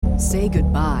Say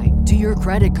goodbye to your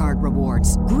credit card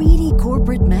rewards. Greedy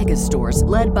corporate mega stores,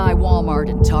 led by Walmart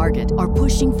and Target, are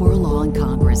pushing for a law in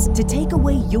Congress to take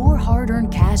away your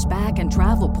hard-earned cash back and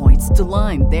travel points to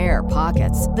line their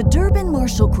pockets. The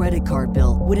Durbin-Marshall credit card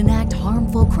bill would enact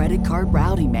harmful credit card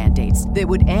routing mandates that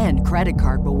would end credit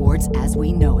card rewards as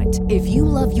we know it. If you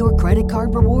love your credit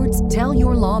card rewards, tell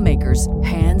your lawmakers,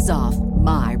 hands off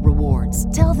my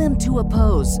rewards. Tell them to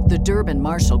oppose the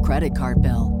Durbin-Marshall credit card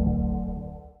bill.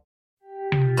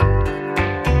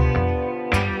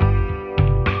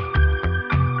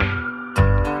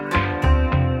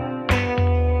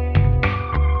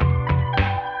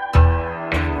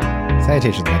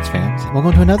 Salutations, Mets fans.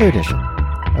 Welcome to another edition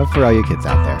of For All You Kids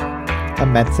Out There, a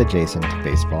Mets-adjacent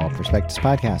baseball perspectives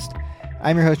podcast.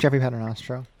 I'm your host, Jeffrey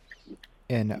Paternostro,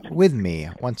 and with me,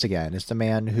 once again, is the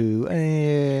man who,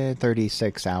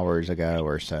 36 hours ago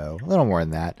or so, a little more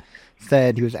than that,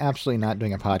 said he was absolutely not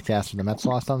doing a podcast when the Mets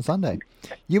lost on Sunday.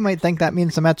 You might think that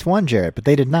means the Mets won, Jarrett, but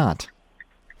they did not.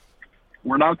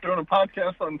 We're not doing a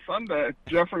podcast on Sunday.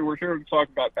 Jeffrey, we're here to talk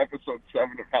about episode 7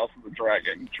 of House of the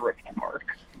Dragon, Driftmark.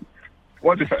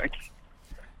 What do you think?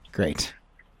 Great.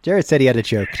 Jarrett said he had a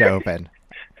joke to open.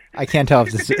 I can't tell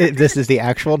if this is the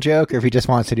actual joke or if he just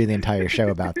wants to do the entire show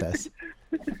about this.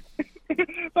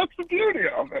 That's the beauty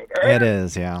of it, right? It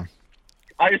is, yeah.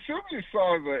 I assume you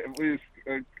saw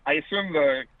I assume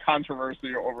the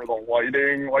controversy over the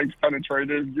lighting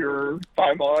penetrated your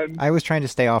timeline. I was trying to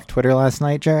stay off Twitter last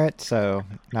night, Jarrett, so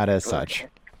not as such.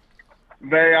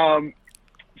 So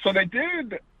they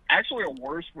did actually a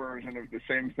worse version of the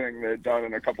same thing they had done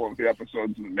in a couple of the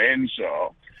episodes of the main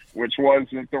show, which was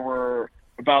that there were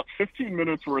about 15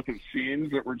 minutes worth of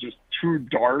scenes that were just too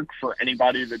dark for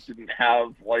anybody that didn't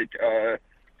have a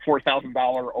 $4,000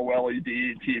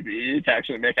 OLED TV to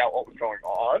actually make out what was going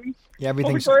on. Yeah,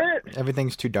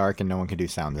 everything's too dark and no one can do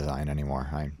sound design anymore.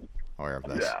 I'm aware of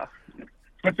this. Yeah.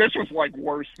 But this was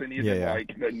worse than even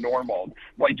the normal.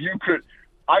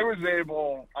 I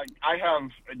have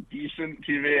a decent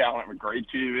TV. I don't have a great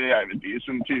TV. I have a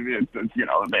decent TV. It's the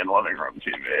main living room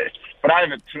TV. But I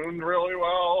have it tuned really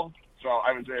well, so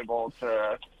I was able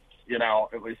to,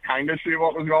 at least kind of see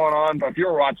what was going on. But if you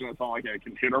were watching this on a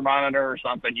computer monitor or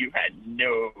something, you had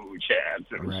no chance.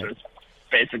 It was just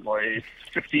basically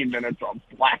 15 minutes of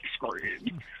black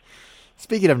screen.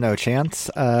 Speaking of no chance,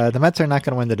 the Mets are not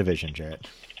going to win the division, Jarrett.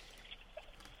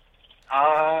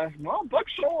 Well, Buck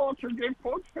Showalter gave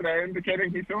quotes today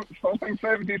indicating he still thinks they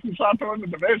have a decent shot to win the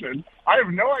division. I have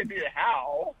no idea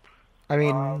how. I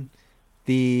mean,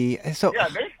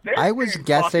 I was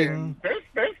guessing. This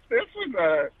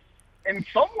was in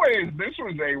some ways, this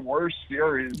was a worse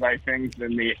series, I think,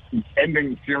 than the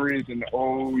ending series in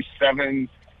 07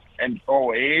 and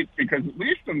 08, because at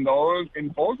least in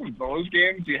both of those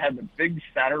games, you had the big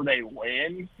Saturday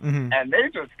win, and they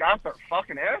just got their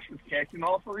fucking asses kicked in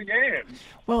all 3 games.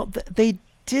 Well, they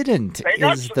didn't. They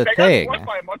got swept by a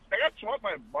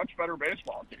much better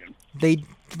baseball team.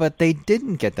 But they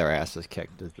didn't get their asses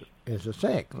kicked. Is the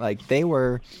thing. They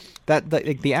were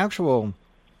the actual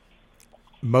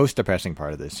most depressing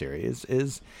part of this series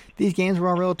is these games were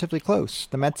all relatively close.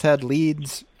 The Mets had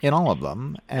leads in all of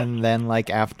them, and then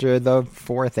after the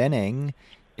 4th inning,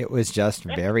 it was just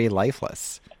very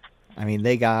lifeless. I mean,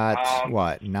 they got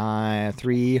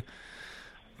 3,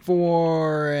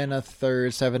 4 and a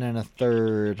third, 7 and a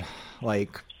third. Actually,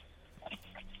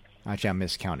 I'm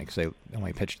miscounting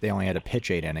because they only had to pitch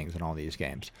 8 innings in all these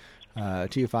games.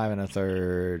 2, 5 and a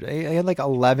third. They had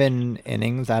 11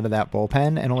 innings out of that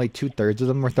bullpen, and only 2/3 of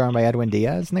them were thrown by Edwin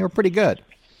Diaz, and they were pretty good.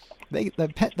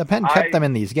 The pen kept them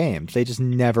in these games. They just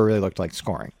never really looked like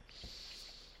scoring.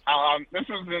 This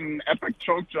was an epic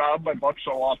choke job by Buck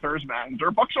Showalter's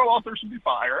manager. Buck Showalter should be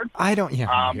fired.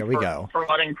 Here we go. For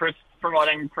letting Chris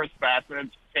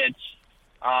Bassett pitch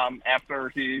after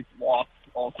he lost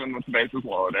Olsen with the bases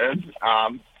loaded.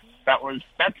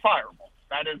 That's fireable.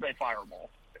 That is a fireball.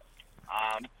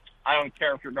 I don't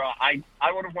care if you're going.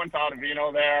 I would have went to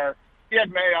Ottavino there. He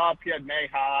had May up. He had May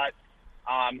hot.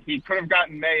 He could have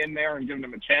gotten May in there and given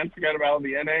him a chance to get him out of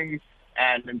the inning,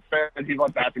 and instead he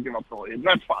let Bassett give up the lead.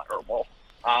 That's fireable.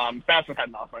 Bassett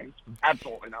had nothing.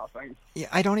 Absolutely nothing. Yeah,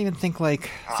 I don't even think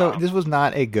so. This was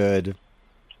not a good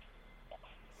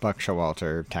Buck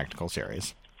Showalter tactical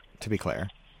series, to be clear.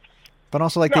 But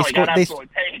also, he got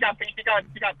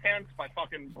pants by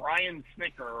fucking Brian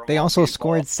Snicker. They also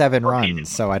scored 7 runs,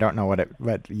 so I don't know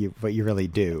what you really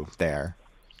do there.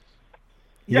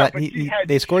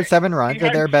 They scored 7 runs,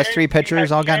 and their best 3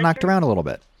 pitchers all got knocked around a little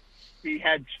bit. He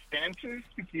had chances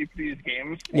to keep these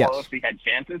games close. Yes. He had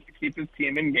chances to keep his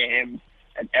team in games,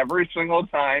 and every single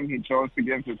time he chose to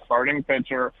give his starting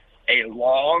pitcher a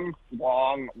long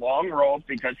rope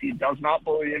because he does not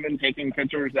believe in taking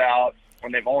pitchers out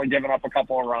when they've only given up a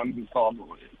couple of runs and still have the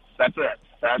lead. That's it.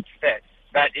 That's it.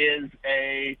 That is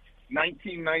a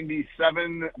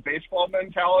 1997 baseball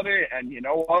mentality, and you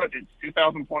know what? It's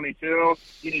 2022.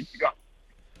 He needs to go.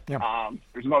 Yep.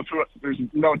 There's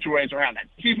no two ways around that.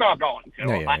 He's not going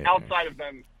to. Outside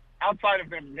of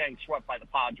them getting swept by the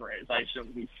Padres, I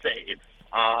assume he's safe.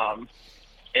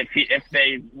 If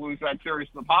they lose that series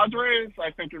to the Padres,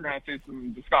 I think you're going to see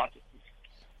some discussions.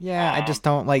 Yeah, I just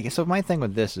don't like. So my thing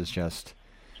with this is just,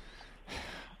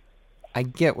 I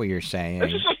get what you're saying.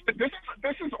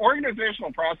 This is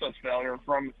organizational process failure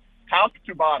from top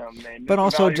to bottom. But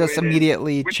also just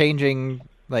immediately changing,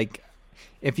 like,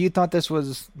 if you thought this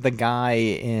was the guy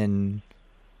in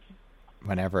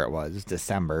whenever it was,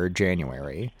 December,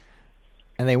 January,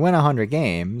 and they win 100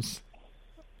 games,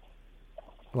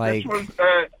 like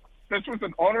this was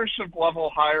an ownership level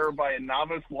hire by a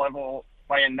novice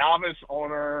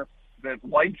owner that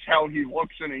likes how he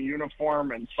looks in a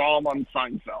uniform and saw him on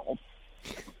Seinfeld.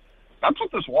 That's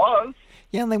what this was.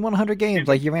 Yeah, and they won 100 games.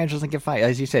 Like, your manager doesn't get fired.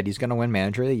 As you said, he's going to win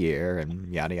Manager of the Year and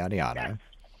yada yada yada.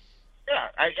 Yeah.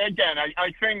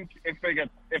 I think if they get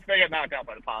knocked out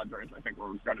by the Padres, I think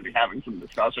we're going to be having some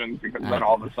discussions because then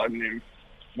all of a sudden you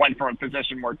went from a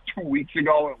position where 2 weeks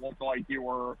ago it looked like you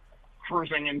were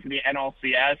cruising into the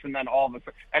NLCS, and then all of a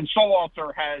sudden, and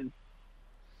Showalter has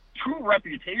two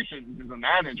reputations as a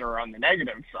manager on the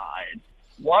negative side.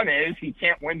 One is he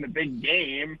can't win the big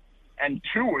game, and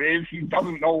two is he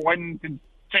doesn't know when to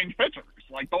change pitchers.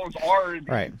 Like, those are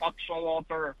the right. Buck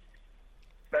Showalter.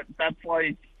 That's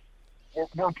like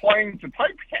we're playing to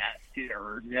typecast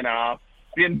here, you know.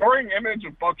 The enduring image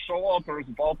of Buck Showalter as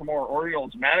a Baltimore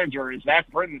Orioles manager is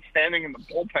Zach Britton standing in the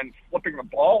bullpen flipping the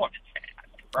ball in his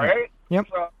hand, right? Yep.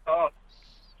 So,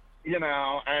 you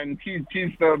know, and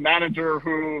he's the manager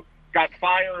who got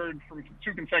fired from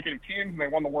 2 consecutive teams and they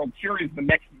won the World Series the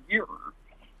next year.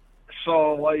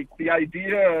 So, like, the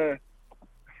idea,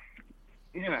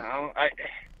 you know,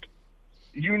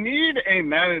 you need a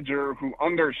manager who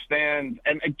understands,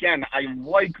 and again, I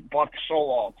like Buck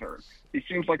Showalter. He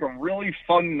seems like a really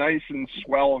fun, nice, and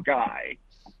swell guy.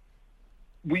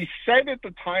 We said at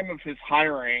the time of his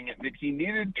hiring that he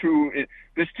needed to,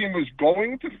 this team was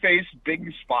going to face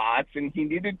big spots, and he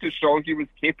needed to show he was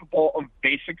capable of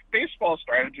basic baseball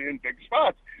strategy in big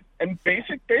spots. And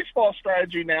basic baseball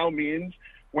strategy now means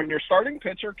when your starting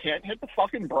pitcher can't hit the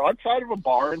fucking broadside of a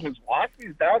barn, his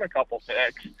velocity's down a couple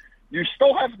ticks, you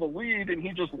still have the lead, and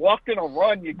he just walked in a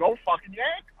run, you go fucking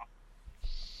yank him.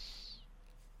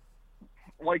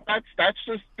 Like, that's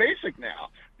just basic now.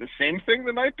 The same thing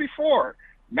the night before.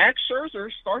 Max Scherzer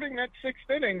starting that 6th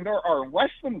inning, there are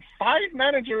less than 5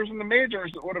 managers in the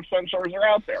majors that would have sent Scherzer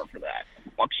out there for that.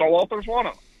 Buck Showalter's one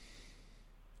of them.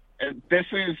 And this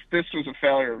was a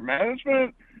failure of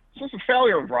management. This was a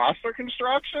failure of roster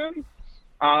construction.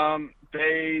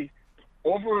 They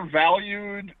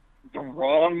overvalued the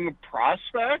wrong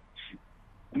prospects,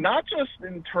 not just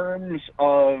in terms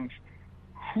of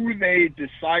who they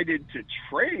decided to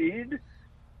trade,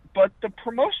 but the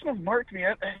promotion of Mark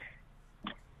Vientos.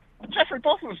 Jeffrey,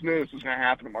 both of us knew this was going to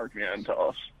happen to Mark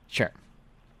Vientos. Sure.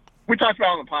 We talked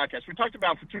about it on the podcast. We talked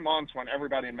about it for 2 months when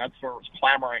everybody in Metsville was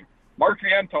clamoring, Mark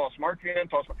Vientos.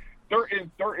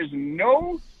 There is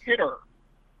no hitter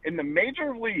in the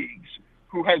major leagues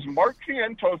who has Mark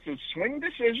Vientos' swing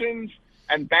decisions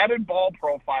and batted ball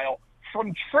profile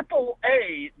from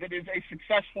AAA that is a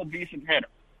successful, decent hitter.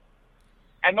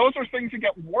 And those are things that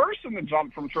get worse in the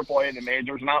jump from AAA to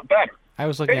majors, not better. I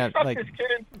was looking at, like...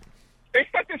 They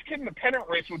stuck this kid in the pennant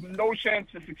race with no chance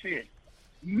to succeed.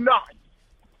 None.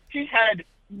 He had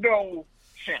no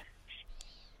chance.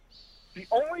 The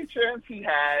only chance he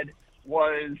had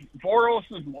was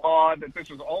Boros' law that this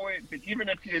was only, that even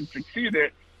if he had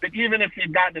succeeded, that even if he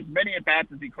had gotten as many at-bats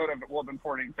as he could have, it would have been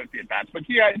 40 to 50 at-bats. But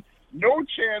he had no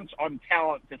chance on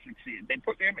talent to succeed. They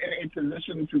put him in a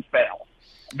position to fail.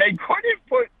 They could have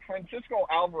put Francisco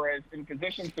Alvarez in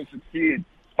position to succeed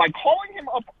by calling him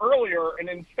up earlier and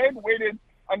instead waited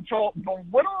until the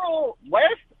literal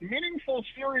last meaningful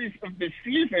series of the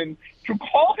season to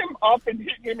call him up and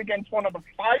hit him against one of the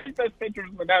 5 best pitchers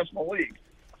in the National League.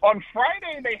 On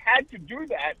Friday, they had to do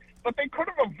that, but they could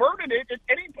have averted it at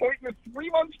any point in the 3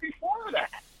 months before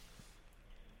that.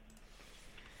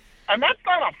 And that's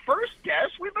not a first guess.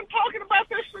 We've been talking about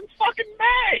this since fucking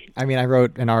May. I mean, I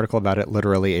wrote an article about it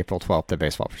literally April 12th at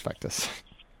Baseball Prospectus.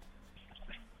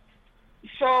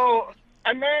 So,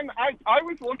 and then I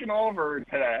was looking over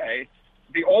today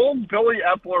the old Billy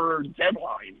Epler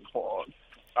deadline quote.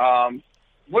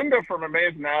 Linda from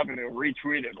Amazing Avenue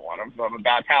retweeted one of them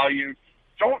about how you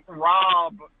don't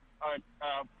rob a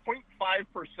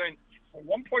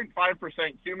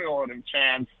 1.5% cumulative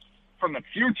chance from the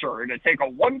future to take a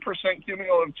 1%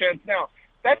 cumulative chance now.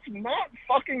 That's not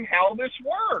fucking how this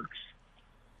works.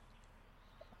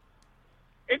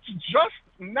 It's just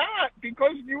not,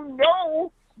 because you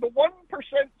know the 1%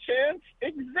 chance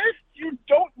exists. You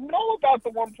don't know about the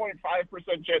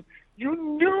 1.5% chance. You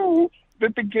knew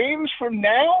that the games from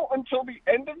now until the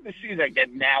end of the season,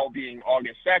 again, now being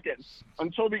August 2nd,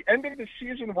 until the end of the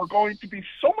season were going to be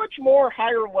so much more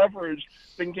higher leverage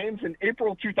than games in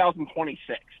April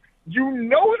 2026. You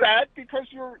know that because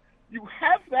you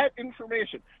have that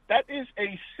information. That is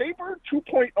a Sabre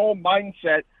 2.0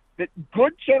 mindset that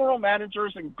good general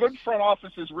managers and good front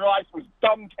offices realized was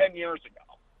dumb 10 years ago.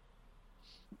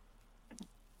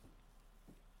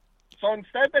 So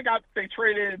instead they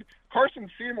traded Carson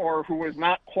Seymour, who was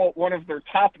not, quote, one of their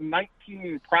top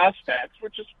 19 prospects,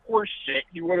 which is horse shit.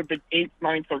 He would have been 8th,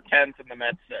 9th, or 10th in the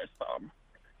Mets system.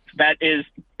 That is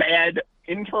bad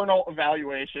internal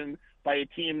evaluation by a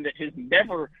team that has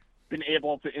never been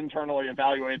able to internally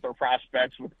evaluate their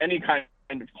prospects with any kind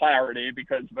of clarity,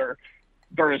 because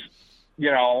there's,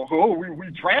 you know, we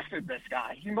drafted this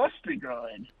guy. He must be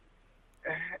good.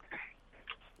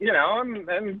 You know,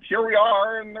 and here we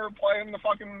are, and they're playing the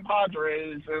fucking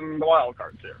Padres in the wild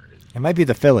card series. It might be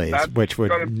the Phillies, which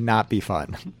would not be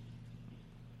fun.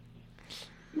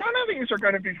 None of these are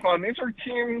going to be fun. These are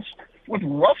teams with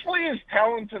roughly as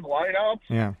talented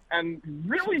lineups and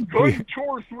really good 2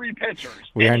 or 3 pitchers.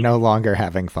 We are no longer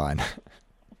having fun.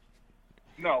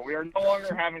 No, we are no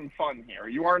longer having fun here.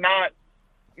 You are not,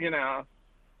 you know...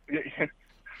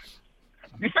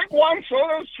 You think Juan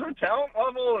Soto's true talent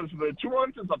level is the 2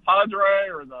 months as a Padre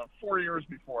or the 4 years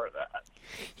before that?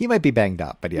 He might be banged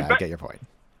up, but yeah, I get your point.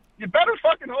 You better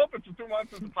fucking hope it's the 2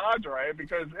 months as a Padre,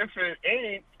 because if it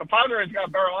ain't, the Padres got a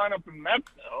better lineup than the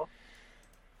Mets,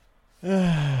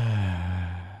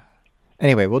 though.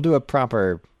 Anyway, we'll do a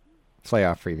proper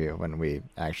playoff preview when we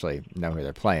actually know who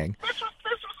they're playing. This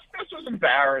was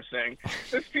embarrassing.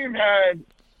 This team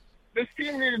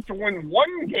needed to win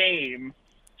one game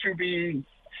to be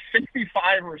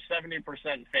 65 or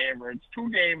 70% favorites. 2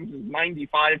 games is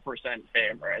 95%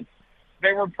 favorites.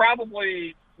 They were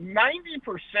probably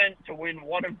 90% to win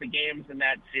one of the games in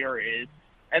that series,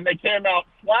 and they came out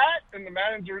flat, and the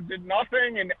manager did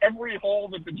nothing, and every hole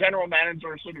that the general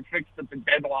manager sort of fixed at the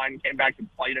deadline came back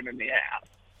and played him in the ass.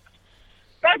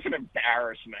 That's an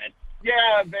embarrassment.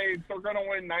 Yeah, they're going to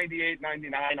win 98,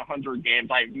 99, 100 games.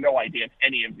 I have no idea if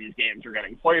any of these games are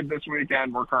getting played this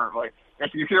weekend.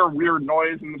 If you hear weird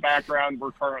noise in the background, we're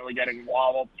currently getting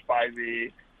walloped by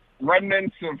the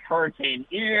remnants of Hurricane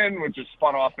Ian, which is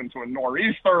spun off into a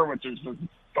nor'easter, which is just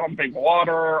dumping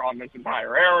water on this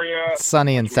entire area. It's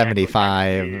sunny and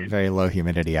 75, very low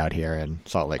humidity out here in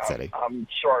Salt Lake City. I'm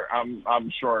sure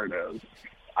it is.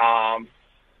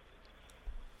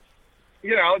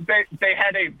 You know, they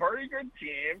had a very good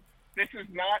team. This is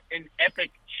not an epic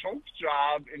choke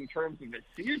job in terms of the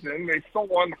season. They still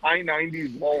won high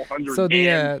 90s, low 100s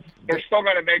games. They're still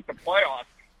going to make the playoffs.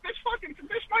 This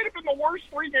might have been the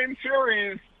worst 3-game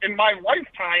series in my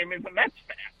lifetime as a Mets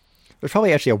fan. There's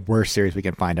probably actually a worse series we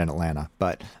can find in Atlanta,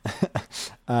 but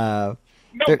but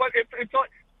it's like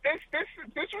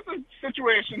this was a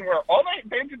situation where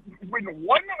they did win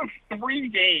 1 of 3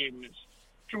 games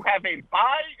to have a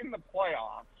bye in the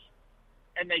playoffs,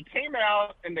 and they came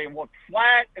out and they looked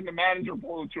flat, and the manager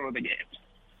blew 2 of the games.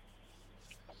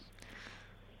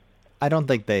 I don't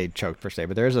think they choked per se,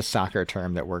 but there is a soccer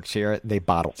term that works here. They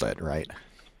bottled it, right?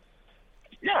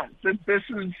 Yeah,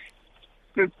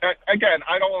 again,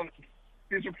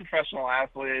 these are professional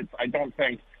athletes. I don't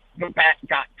think the bat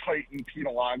got tight in Pete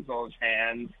Alonso's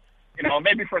hands. You know,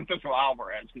 maybe Francisco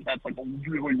Alvarez, because that's like a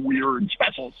really weird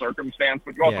special circumstance,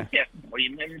 but you also can't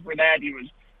blame him for that. He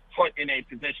was put in a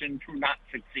position to not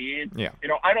succeed. Yeah. You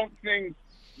know, I don't think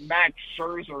Max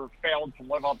Scherzer failed to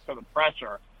live up to the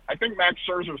pressure. I think Max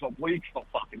Scherzer's oblique still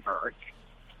fucking hurts.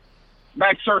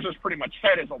 Max Scherzer's pretty much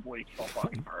said his oblique still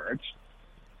fucking hurts.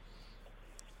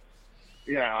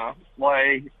 Yeah,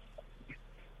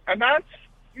 and that's,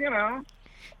 you know.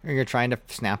 You're trying to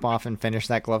snap off and finish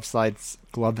that glove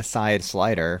side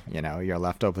slider. You know, your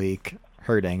left oblique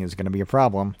hurting is going to be a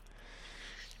problem.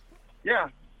 Yeah,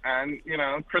 and, you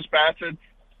know, Chris Bassett's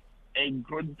a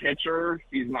good pitcher.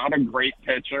 He's not a great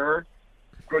pitcher.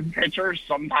 Good pitchers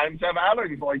sometimes have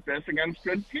outings like this against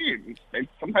good teams. They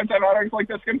sometimes have outings like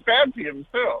this against bad teams,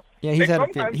 too. Yeah,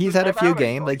 he's had a few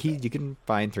games. Like you can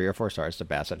find 3 or 4 starts that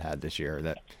Bassett had this year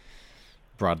that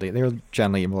broadly, they were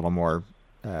generally a little more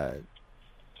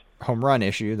home run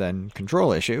issue than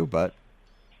control issue, but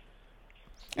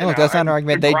and You look, know, that's not an and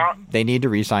argument. DeGrom- They need to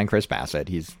re-sign Chris Bassett.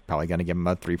 He's probably going to give him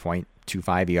a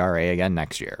 3.25 ERA again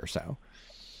next year. So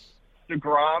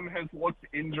DeGrom has looked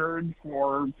injured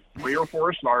for 3 or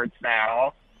 4 starts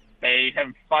now. They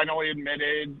have finally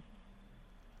admitted,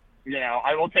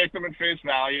 I will take them at face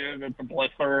value that the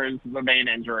blister is the main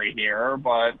injury here,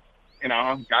 but,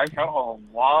 guys had a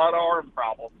lot of arm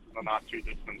problems in the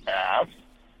not-too-distant past.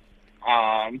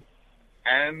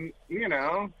 And,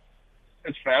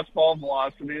 his fastball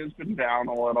velocity has been down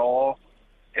a little.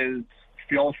 His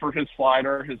feel for his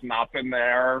slider has not been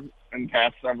there in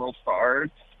past several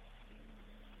starts.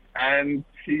 And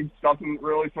he doesn't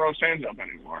really throw changeup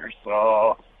anymore.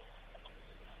 So,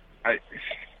 I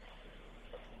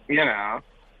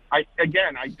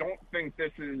don't think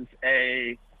this is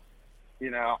I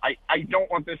don't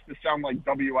want this to sound like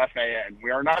WFAN. We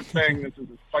are not saying this is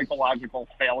a psychological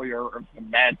failure of the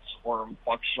Mets or of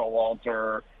Buck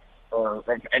Showalter or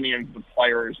of any of the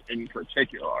players in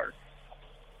particular.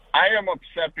 I am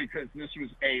upset because this was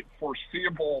a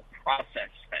foreseeable process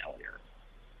failure.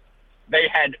 They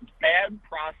had bad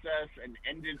process and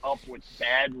ended up with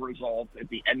bad results at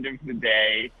the end of the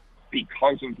day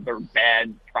because of their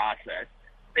bad process.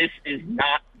 This is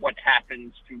not what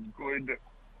happens to good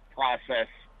process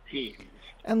teams.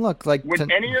 and look,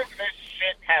 Would any of this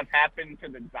shit have happened to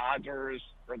the Dodgers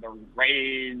or the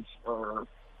Rays or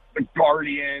the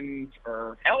Guardians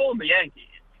or hell, the Yankees?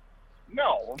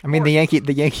 No. I mean, the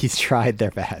Yankees tried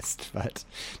their best, but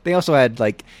they also had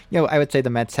I would say the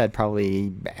Mets had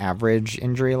probably average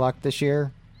injury luck this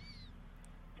year.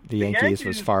 The Yankees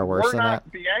was far worse than that.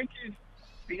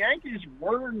 The Yankees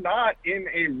were not in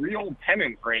a real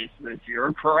pennant race this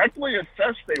year. Correctly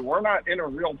assessed, they were not in a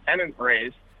real pennant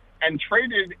race, and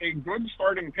traded a good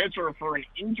starting pitcher for an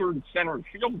injured center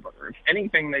fielder. If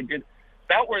anything, they did.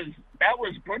 That was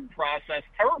good process,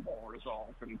 terrible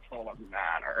result until it doesn't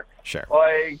matter. Sure.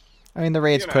 I mean, the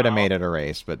Rays could have made it a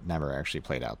race, but never actually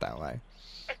played out that way.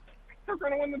 They're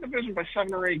going to win the division by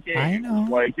 7 or 8 games. I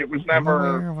know. It was I'm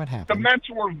never. aware of what happened.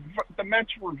 The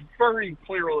Mets were very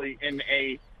clearly in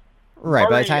a. Right.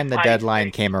 By the time the high deadline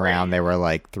stakes came around, race. they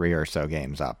were 3 or so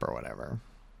games up or whatever.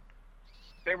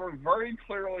 They were very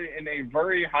clearly in a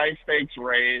very high stakes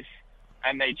race,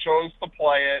 and they chose to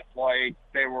play it like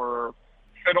they were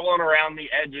fiddling around the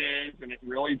edges, and it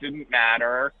really didn't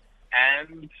matter.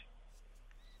 And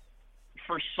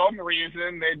for some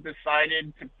reason, they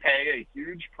decided to pay a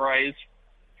huge price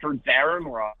for Darren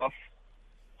Ruff.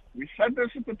 We said this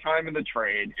at the time of the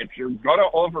trade. If you're going to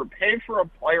overpay for a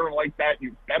player like that,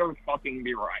 you better fucking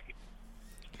be right.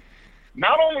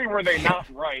 Not only were they not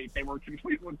right, they were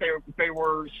completely, they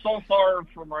were so far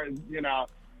from,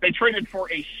 they traded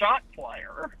for a shot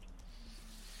player.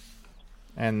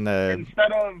 And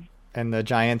the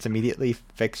Giants immediately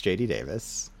fixed J.D.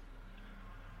 Davis.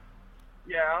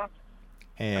 Yeah.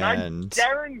 And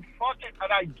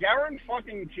I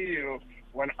guarantee you,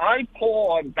 when I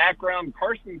pull on background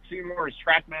Carson Seymour's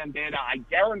TrackMan data, I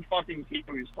guarantee you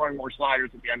he's throwing more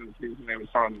sliders at the end of the season than he was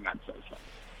throwing in that season.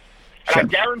 And I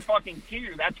guarantee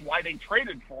you that's why they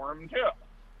traded for him, too.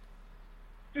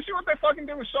 Did you see what they fucking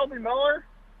did with Shelby Miller?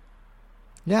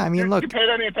 Yeah, I mean, look. You paid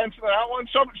any attention to that one?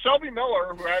 Shelby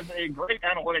Miller, who has a great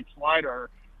analytic slider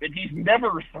that he's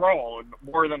never thrown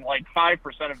more than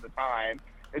 5% of the time,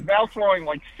 is now throwing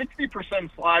 60%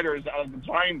 sliders out of the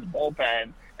Giants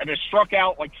bullpen and has struck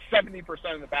out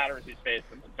 70% of the batters he's faced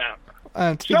in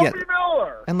September. Shelby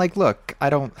Miller! And look, I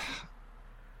don't.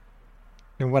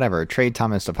 Whatever, trade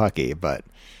Thomas Szapucki, but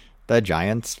the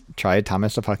Giants tried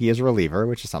Thomas Szapucki as a reliever,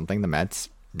 which is something the Mets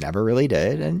never really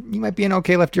did, and you might be an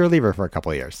okay lefty reliever for a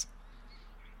couple of years.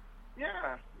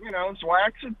 Yeah,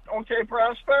 Zwack's an okay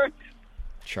prospect.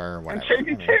 Sure, whatever. And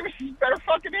J.D. Davis is a better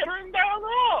fucking hitter than Darren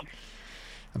Ruff.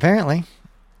 Apparently.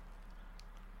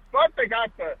 But they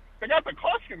got the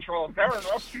cost control of Darren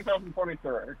Ruff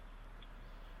 2023.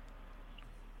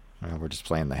 Well, we're just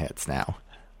playing the hits now.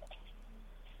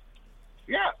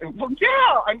 Yeah, well,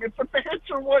 yeah. I mean, but the hits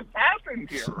are what happened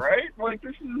here, right?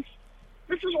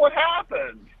 This is what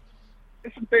happened.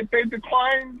 They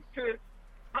declined to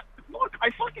look. I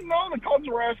fucking know the Cubs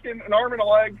were asking an arm and a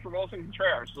leg for Wilson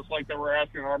Contreras, just like they were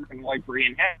asking an arm and a leg for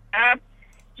Ian Happ,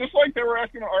 just like they were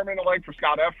asking an arm and a leg for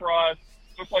Scott Effross,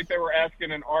 just like they were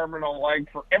asking an arm and a leg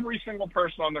for every single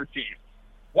person on their team.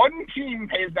 One team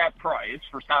pays that price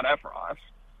for Scott Effross,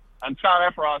 and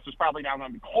Scott Effross is probably now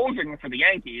going to be closing for the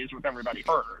Yankees with everybody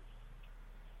hurt.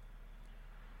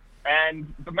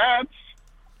 And the Mets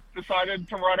decided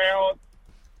to run out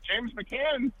James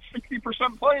McCann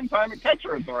 60% playing time at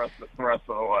catcher the rest of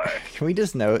the way. Can we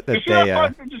just note that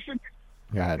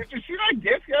Go ahead. Did you see that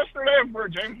GIF yesterday where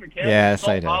James McCann Yes, was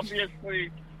so I did.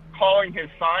 obviously calling his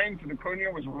signs and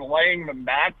Acuna was relaying them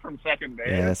back from second base?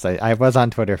 Yes, I was on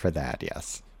Twitter for that,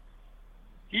 yes.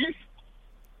 He's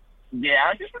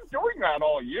been doing that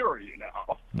all year, you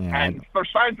know. Yeah, And their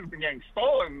signs have been getting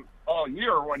stolen all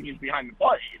year when he's behind the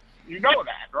plate. You know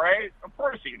that, right? Of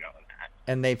course you know that.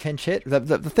 and they pinch hit.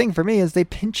 The thing for me is they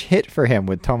pinch hit for him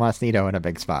with Tomas Nido in a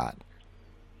big spot.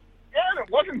 Yeah, and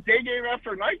it wasn't day game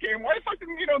after night game. Why the fuck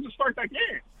didn't Nido just start that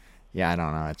game? Yeah, I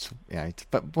don't know.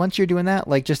 But once you're doing that,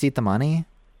 like, just eat the money.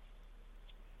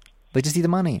 Like, just eat the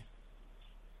money.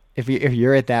 If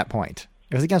you're at that point,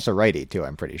 it was against a righty too.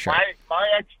 I'm pretty sure.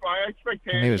 My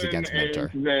expectation Maybe it was against is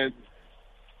Minter. that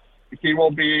he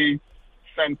will be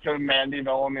sent to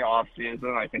Mandeville in the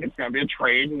offseason. I think it's going to be a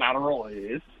trade, not a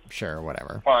release. Sure,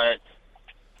 whatever. But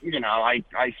you know,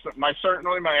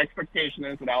 certainly my expectation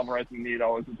is that Alvarez and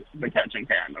Nido is the catching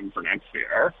tandem for next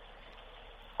year.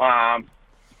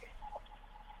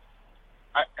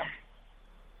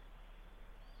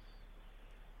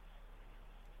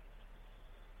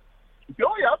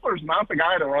 Billy Epler's not the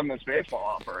guy to run this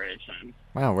baseball operation.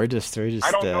 Wow, we're just. I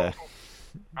don't know.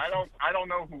 I don't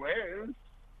know who is.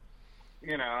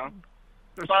 You know,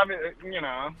 there's obvious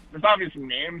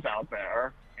names out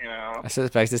there. You know, I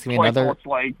suspect this can be another. Looks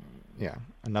like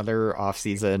another off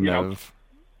season of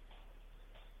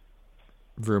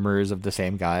rumors of the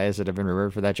same guys that have been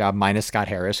rumored for that job, minus Scott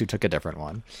Harris, who took a different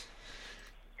one.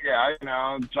 Yeah, you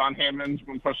know, John Hammond's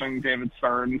been pushing David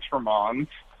Stearns for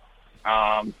months.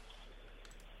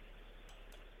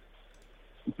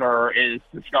 There is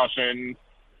discussion,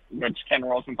 which Ken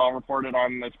Rosenthal reported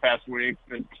on this past week,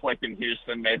 that Click in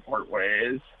Houston may part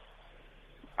ways.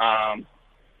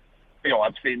 Theo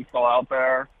Epstein's still out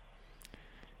there.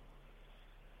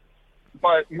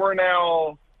 But we're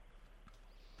now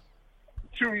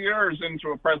 2 years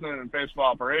into a president and baseball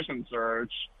operations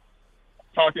search,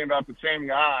 talking about the same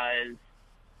guys,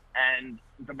 and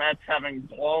the Mets having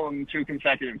blown 2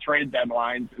 consecutive trade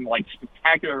deadlines in like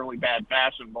spectacularly bad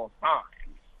fashion both times.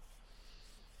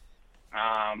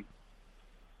 I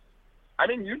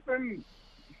think we've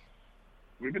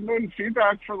been doing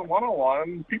feedback for the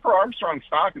 101. Peter Armstrong's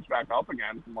stock is back up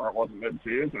again from where it was in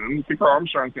mid-season. Peter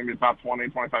Armstrong's going to be a top 20,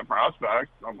 25 prospect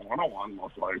on the 101,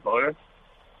 most likely.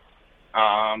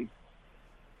 And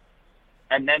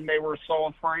then they were so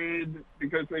afraid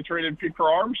because they traded Peter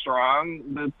Armstrong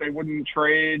that they wouldn't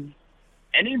trade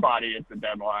anybody at the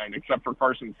deadline except for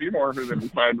Carson Seymour, who they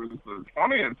decided was the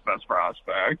 20th best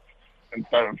prospect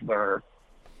instead of their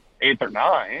 8th or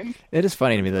 9th. It is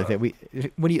funny to me that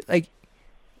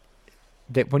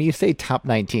when you say top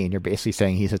 19, you're basically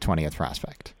saying he's a 20th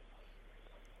prospect.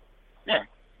 Yeah.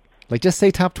 Like, just say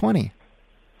top 20.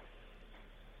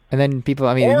 And then people,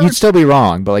 I mean, you'd still be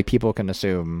wrong, but like people can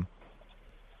assume.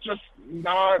 Just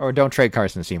not. Or don't trade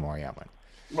Carson Seymour yet.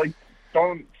 Like,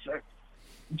 don't.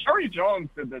 Jerry Jones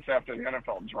did this after the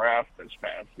NFL draft this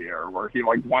past year, where he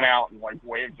like went out and like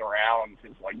waved around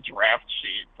his like draft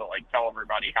sheet to like tell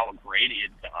everybody how great he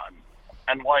had done.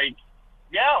 And like,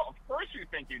 yeah, of course you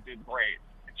think you did great.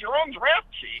 It's your own draft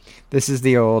sheet. This is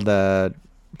the old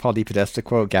Paul DePodesta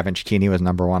quote. Gavin Cecchini was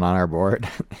number 1 on our board.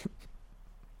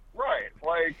 Right.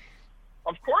 Like,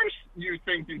 of course you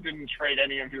think you didn't trade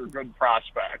any of your good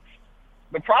prospects.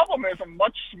 The problem is a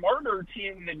much smarter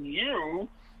team than you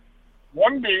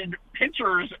wanted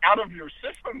pitchers out of your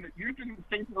system that you didn't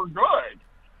think were good.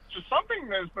 So something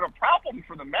that's been a problem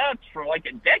for the Mets for like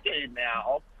a decade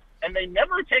now, and they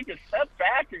never take a step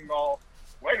back and go,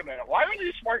 wait a minute, why are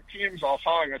these smart teams all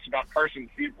telling us about Carson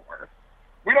Seymour?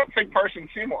 We don't think Carson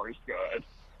Seymour is good.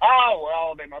 Oh,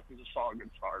 well, they must have just saw a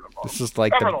good start of him. This is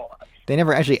like they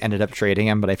never actually ended up trading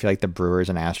him, but I feel like the Brewers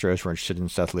and Astros were interested in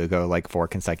Seth Lugo like 4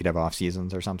 consecutive off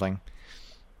seasons or something.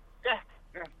 Yeah.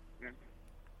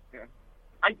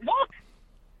 I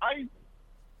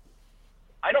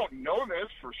don't know this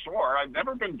for sure. I've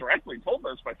never been directly told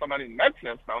this by somebody in the Mets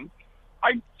system.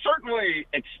 I certainly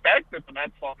expect that the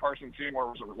Mets thought Carson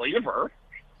Seymour was a reliever.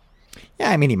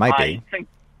 Yeah, I mean, he might be. I think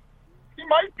he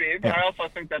might be, but I also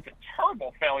think that's a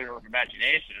terrible failure of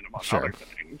imagination, among other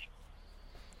things.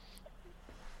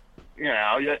 You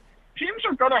know, teams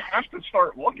are going to have to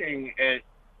start looking at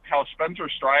how Spencer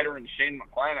Strider and Shane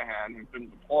McClanahan have been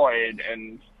deployed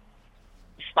and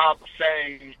stop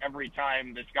saying every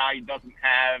time this guy doesn't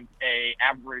have a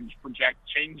average project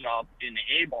changeup in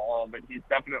A-ball that he's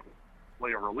definitely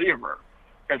a reliever.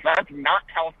 Because that's not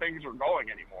how things are going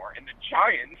anymore. And the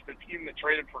Giants, the team that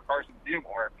traded for Carson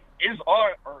Seymour,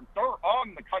 they're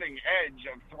on the cutting edge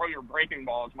of throw your breaking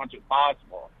ball as much as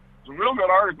possible. There's a real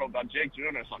good article about Jake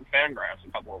Junis on Fangraphs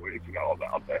a couple of weeks ago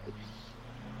about this.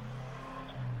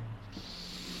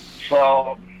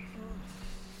 So,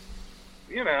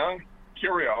 here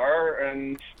we are,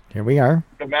 and here we are.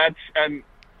 The Mets, and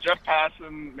Jeff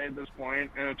Passan made this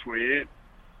point in a tweet.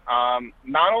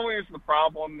 Not only is the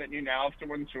problem that you now have to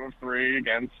win 2 of 3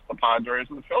 against the Padres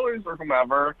and the Phillies or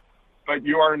whomever, but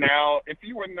you are now, if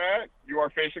you win that, you are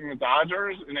facing the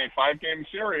Dodgers in a 5-game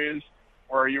series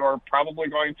where you are probably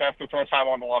going to have to throw time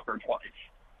on the Walker twice.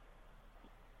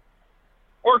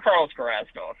 Or Carlos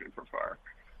Carrasco, if you prefer.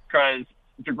 Because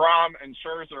DeGrom and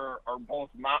Scherzer are both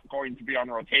not going to be on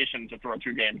rotation to throw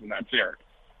 2 games in that series.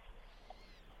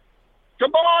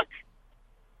 Good luck!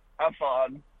 Have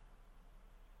fun.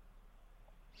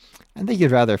 I think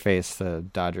you'd rather face the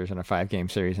Dodgers in a 5-game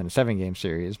series than a 7-game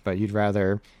series, but you'd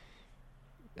rather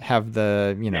have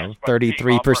the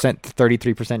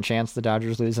 33% chance the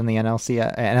Dodgers lose in the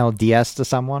NLDS to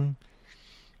someone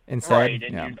instead. Right,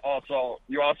 and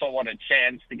you also want a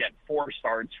chance to get 4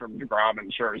 starts from DeGrom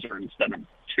and Scherzer instead of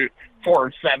 4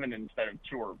 or 7 instead of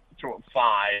 2 or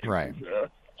 5. Right.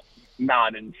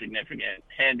 Not insignificant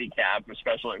handicap,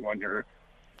 especially when your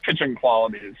pitching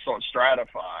quality is so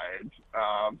stratified.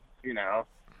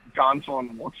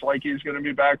 Gonsolin looks like he's going to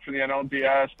be back for the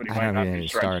NLDS, but he might not be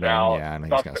stretched out. Yeah, I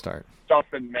think he's going to start.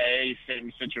 Dustin May,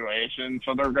 same situation.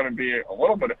 So they're going to be a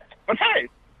little bit. But hey,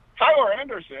 Tyler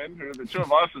Anderson, who the 2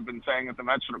 of us have been saying that the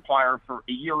Mets should acquire for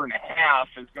a year and a half,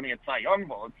 is going to get Cy Young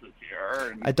votes this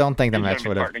year. I don't think the Mets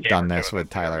would have done this with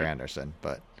Tyler Anderson,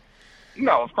 but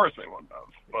no, of course they wouldn't have.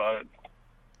 But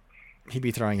he'd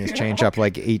be throwing his changeup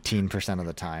like 18% of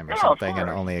the time or something, and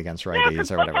only against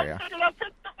righties or whatever. Yeah.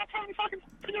 That's how we fucking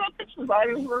figure out pitch design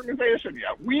as an organization.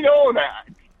 Yeah, we know that.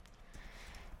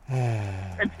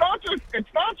 It's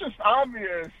not just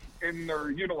obvious in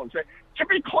their utilization. To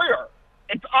be clear,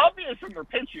 it's obvious in their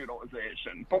pitch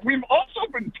utilization, but we've also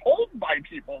been told by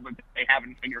people that they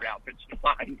haven't figured out pitch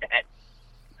design yet.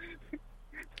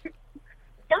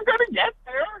 They're going to get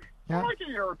there. Yeah. They're like a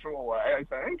year or 2 away, I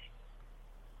think.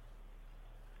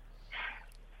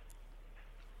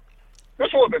 This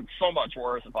would have been so much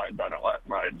worse if I had done it last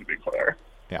night, to be clear.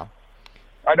 Yeah.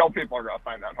 I know people are going to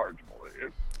find that hard to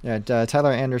believe. Yeah,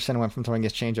 Tyler Anderson went from throwing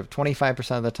his changeup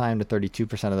 25% of the time to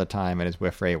 32% of the time, and his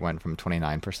whiff rate went from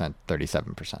 29% to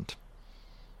 37%.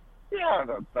 Yeah,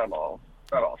 that all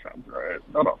sounds right.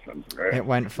 That all sounds right. It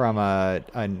went from a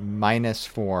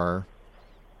 -4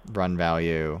 run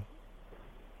value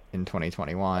in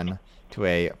 2021 to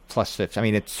a +15. I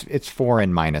mean, it's 4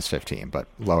 and -15, but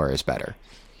lower is better.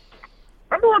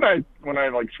 Remember when I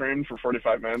like streamed for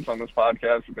 45 minutes on this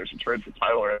podcast that they should trade for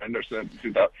Tyler Anderson?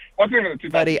 Wasn't even the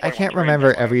 2000. Buddy, I can't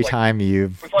remember every time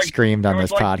you've screamed on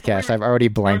this podcast. I've already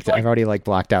blanked. I've already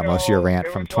blocked out most of your rant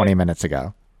from 20 minutes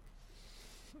ago.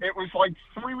 It was like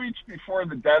 3 weeks before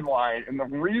the deadline, and the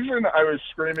reason I was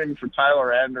screaming for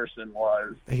Tyler Anderson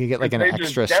was he could get like an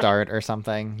extra start or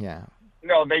something. Yeah.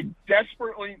 No, they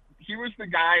desperately. He was the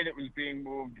guy that was being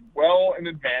moved well in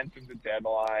advance of the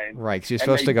deadline. Right, because he was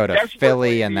supposed to go to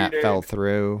Philly, and that fell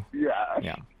through.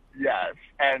 Yeah. Yes,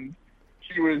 and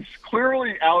he was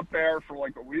clearly out there for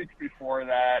like a week before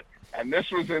that, and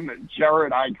this was in the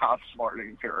Jared Eichhoff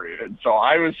smarting period. So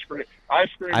I screamed.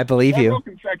 I believe you.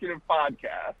 Consecutive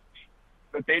podcasts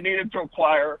that they needed to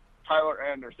acquire Tyler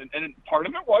Anderson, and part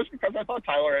of it was because I thought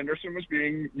Tyler Anderson was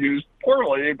being used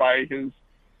poorly by his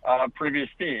previous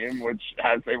team, which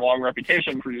has a long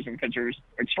reputation for using pitchers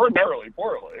extraordinarily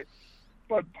poorly.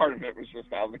 But part of it was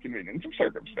just out of the convenience of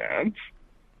circumstance.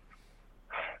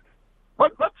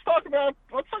 But let's talk about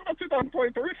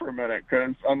 2023 for a minute,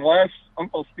 because unless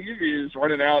Uncle Stevie's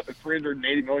running out a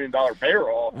 $380 million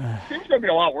payroll, it seems going to be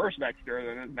a lot worse next year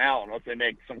than it is now, unless they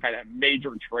make some kind of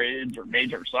major trades or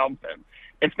major something.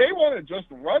 If they want to just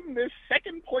run this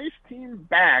second place team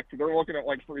back, they're looking at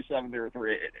like 370 or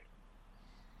 380.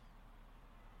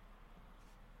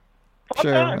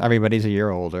 Sure, everybody's a year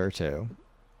older too,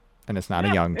 and it's not a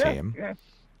young team.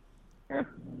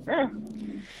 Yeah.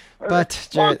 But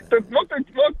Jared, the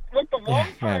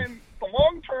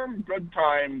long-term good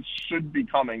times should be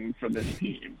coming for this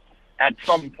team at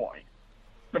some point.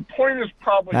 The point is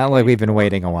probably not like we've been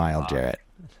waiting a while, Jarrett.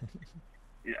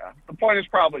 Yeah, the point is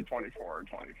probably 24 or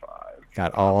 25.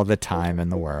 Got all the time in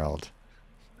the world.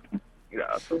 Yeah,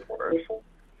 of course.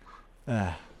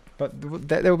 But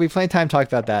there will be plenty of time to talk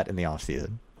about that in the off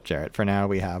season, Jarrett. For now,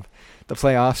 we have the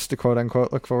playoffs to quote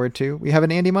unquote look forward to. We have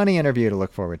an Andy Money interview to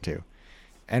look forward to,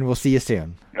 and we'll see you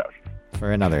soon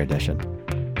for another edition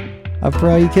of For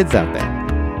All You Kids Out There.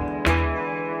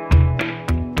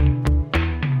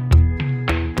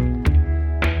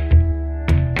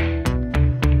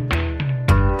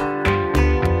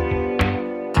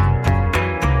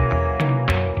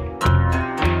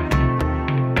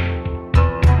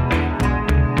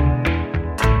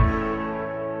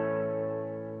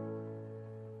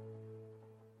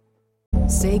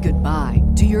 Say goodbye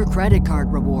to your credit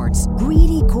card rewards.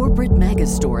 Greedy corporate mega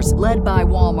stores, led by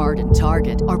Walmart and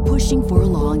Target, are pushing for a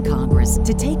law in Congress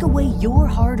to take away your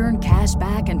hard-earned cash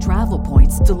back and travel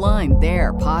points to line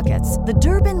their pockets. The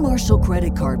Durbin-Marshall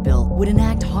credit card bill would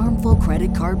enact harmful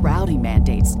credit card routing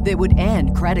mandates that would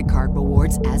end credit card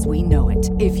rewards as we know it.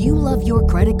 If you love your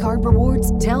credit card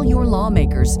rewards, tell your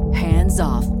lawmakers, hands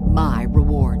off my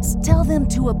rewards. Tell them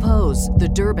to oppose the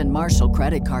Durbin-Marshall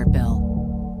credit card bill.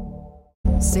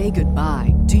 Say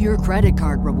goodbye to your credit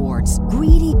card rewards.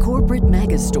 Greedy corporate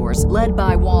mega stores, led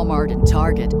by Walmart and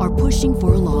Target, are pushing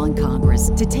for a law in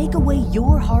Congress to take away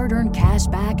your hard-earned cash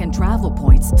back and travel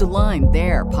points to line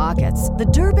their pockets. The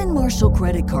Durbin-Marshall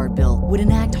credit card bill would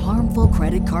enact harmful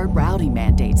credit card routing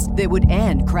mandates that would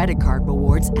end credit card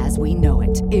rewards as we know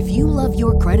it. If you love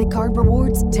your credit card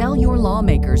rewards, tell your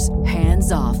lawmakers,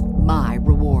 hands off my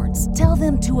rewards. Tell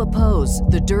them to oppose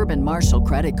the Durbin-Marshall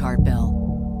credit card bill.